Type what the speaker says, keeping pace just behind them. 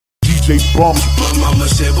DJ Bum. My mama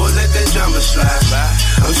said, boy, let that drama slide.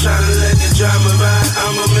 I'm trying to let the drama ride.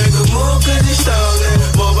 I'ma make a move cause it's stolen.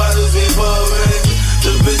 More bottles be pouring.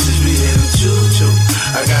 The bitches be hitting choo-choo.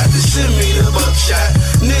 I got to send me the buckshot.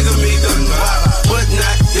 Nigga, me done rock. What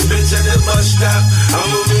not? The bitch at the bus stop.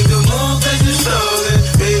 I'ma make a move cause you stolen.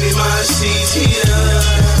 Baby, my seat's here.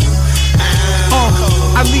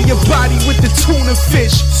 I leave your body with the tuna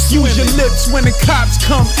fish. Use your lips when the cops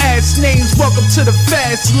come. Ass names, welcome to the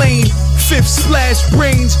fast lane. Fifth splash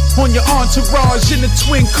brains on your entourage in the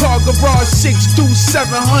twin car garage. 6 through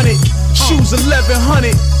 700, shoes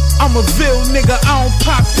 1100. I'm a Ville nigga, I don't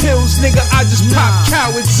pop pills, nigga. I just pop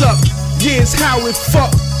cowards up. Yeah, it's how it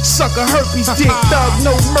fuck. Sucker herpes, dick thug,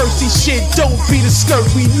 no mercy shit. Don't be the skirt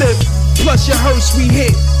we live. Plus your hearse we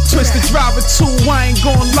hit. Twist the driver too, I ain't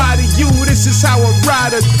gon' lie to you. This is how a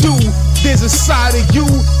rider do. There's a side of you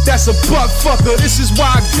that's a buck fucker. This is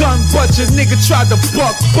why I gun butt your nigga tried to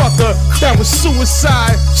buck fucker. That was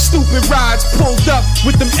suicide. Stupid rides pulled up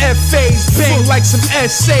with them FAs. Bang like some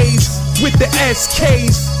essays with the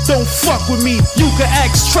SKs. Don't fuck with me. You can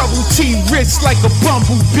ask Trouble T. Wrist like a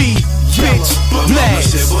bumblebee. Bitch, my mama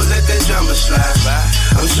said, boy, let that drama slide.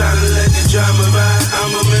 I'm trying to let the drama ride.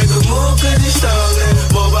 I'ma make a move cause it's stolen.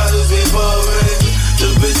 More bottles be pouring.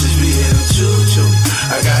 The bitches be hitting choo-choo.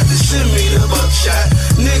 I got to send me the buckshot.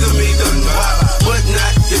 Nigga, me done rock. What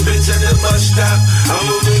not? The bitch at the bus stop.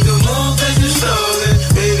 I'ma make a move cause you stolen.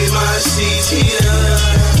 Baby, my seat's here.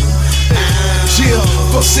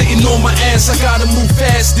 Fuck sitting on my ass, I gotta move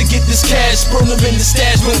fast to get this cash. Burn them in the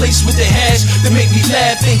stash, laced with the hash that make me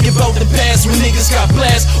laugh. Thinking about the past when niggas got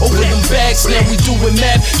blast over them bags. Now we doing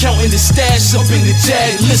math, counting the stash up in the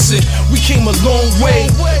jag. Listen, we came a long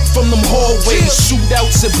way from them hallways,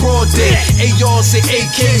 shootouts at broad day. ARs and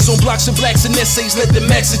AKs on blocks and blacks and essays. Let the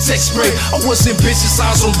max and text spray. I wasn't bitches,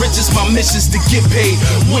 I was on riches. My mission's to get paid.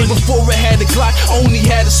 Way before I had a Glock, I only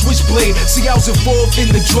had a switchblade. See, I was involved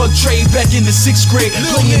in the drug trade back in the 6th grade.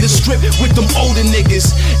 Playing the strip with them older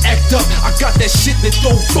niggas. Act up, I got that shit that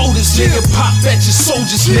throw boulders, nigga. Pop at your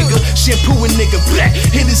soldiers, nigga. Shampoo a nigga black,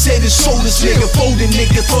 hit his head and shoulders, nigga. Folding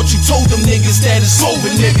nigga, thought you told them niggas that it's over,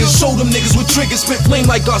 nigga. Show them niggas with triggers, spit flame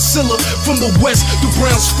like Godzilla. From the west, the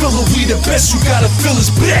Browns filler, we the best, you gotta feel us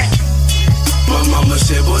black. My mama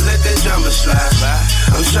said, boy, let that drama slide.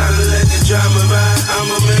 I'm trying to let the drama ride.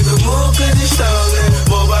 I'ma make a move cause it's stolen.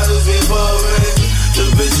 More bottles be pouring. The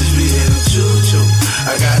bitches be hitting choo-choo.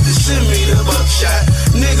 I got to send me the buckshot.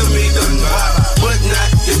 Nigga, me done rock. What not?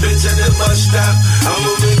 The bitch at the bus stop.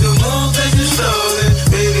 I'ma make a move cause you stolen.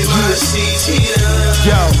 Baby, my seat's here.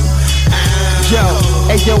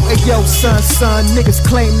 Yo, son, niggas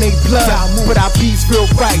claim they blood, but our beats real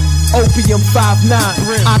right. Opium 5'9",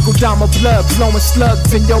 Akudama blood, blowing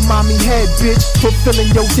slugs in your mommy head, bitch. Fulfilling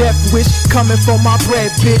your death wish, coming for my bread,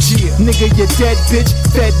 bitch. Nigga, you dead, bitch.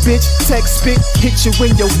 Fed, bitch. Text spit, hit you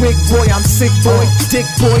in your wig, boy. I'm sick, boy. Dick,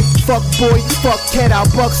 boy. Fuck head out,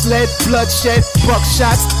 bucks lead, bloodshed,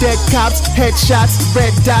 buckshots, dead cops, headshots,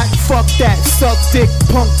 red dot. Fuck that, suck dick,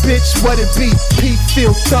 punk bitch. What it be? Pete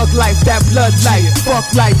feel thug life, that blood life. Fuck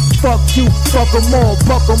life, fuck you, fuck 'em all,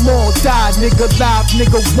 buck 'em all. Die, nigga, live,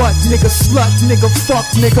 nigga, what? Nigga, slut, nigga, fuck,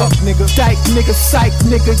 nigga, dyke, nigga, psych,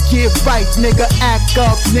 nigga, get right, nigga, act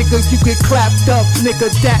up, nigga, you get clapped up,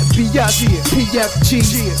 nigga, that be us,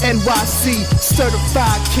 PFG, NYC,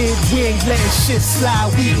 certified kid, we ain't letting shit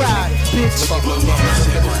slide, we ride, bitch.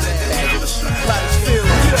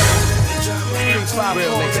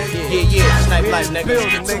 Real nigga, yeah, snipe life, nigga.